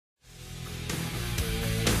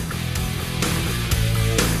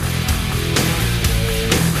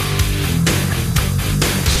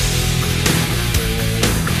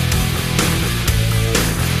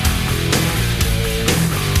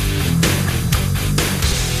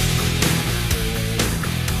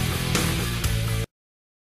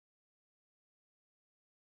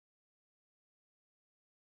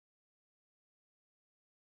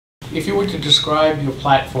If you were to describe your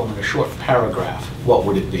platform in a short paragraph, what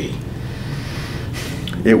would it be?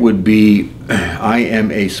 It would be, I am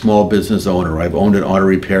a small business owner. I've owned an auto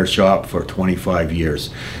repair shop for 25 years.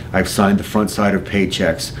 I've signed the front side of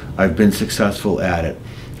paychecks. I've been successful at it.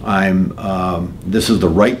 This is the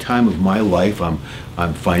right time of my life. I'm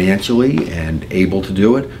financially and able to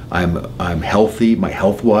do it. I'm healthy. My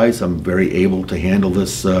health-wise, I'm very able to handle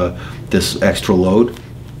this this extra load.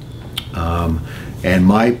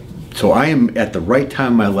 So I am at the right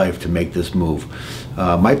time in my life to make this move.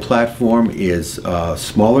 My platform is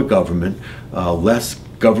smaller government, less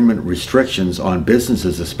government restrictions on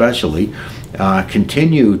businesses especially,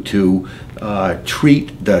 continue to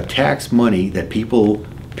treat the tax money that people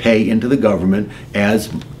pay into the government as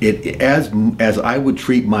I would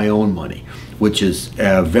treat my own money, which is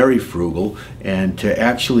very frugal, and to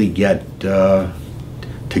actually get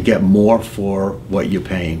more for what you're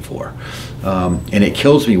paying for. And it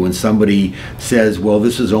kills me when somebody says, well,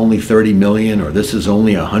 this is only 30 million or this is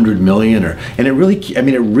only 100 million, and it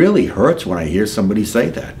really hurts when I hear somebody say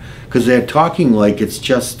that, because they're talking like it's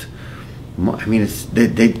just,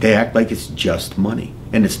 they act like it's just money.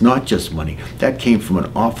 And it's not just money. That came from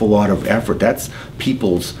an awful lot of effort. That's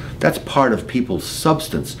part of people's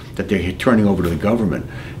substance that they're turning over to the government,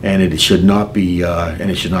 and it should not be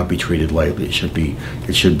treated lightly. It should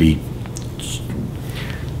be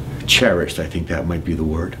cherished. I think that might be the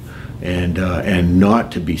word, and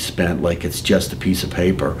not to be spent like it's just a piece of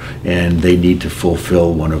paper and they need to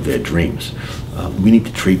fulfill one of their dreams. We need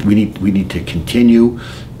to continue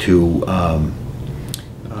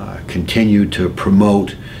to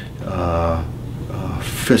promote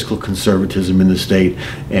fiscal conservatism in the state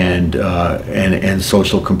and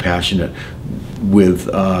social compassion with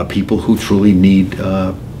people who truly need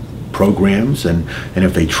programs, and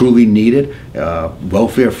if they truly need it.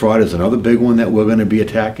 Welfare fraud is another big one that we're going to be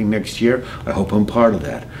attacking next year. I hope I'm part of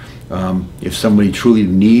that. If somebody truly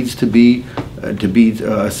needs to be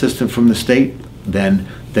assistance from the state, then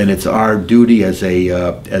it's our duty as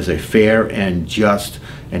a fair and just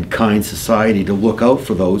and kind society to look out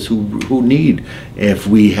for those who need, if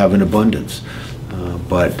we have an abundance.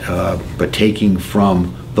 But taking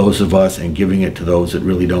from those of us and giving it to those that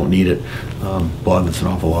really don't need it bothers an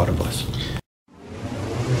awful lot of us.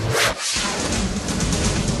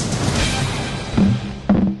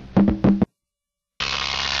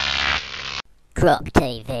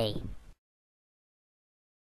 GrokTV.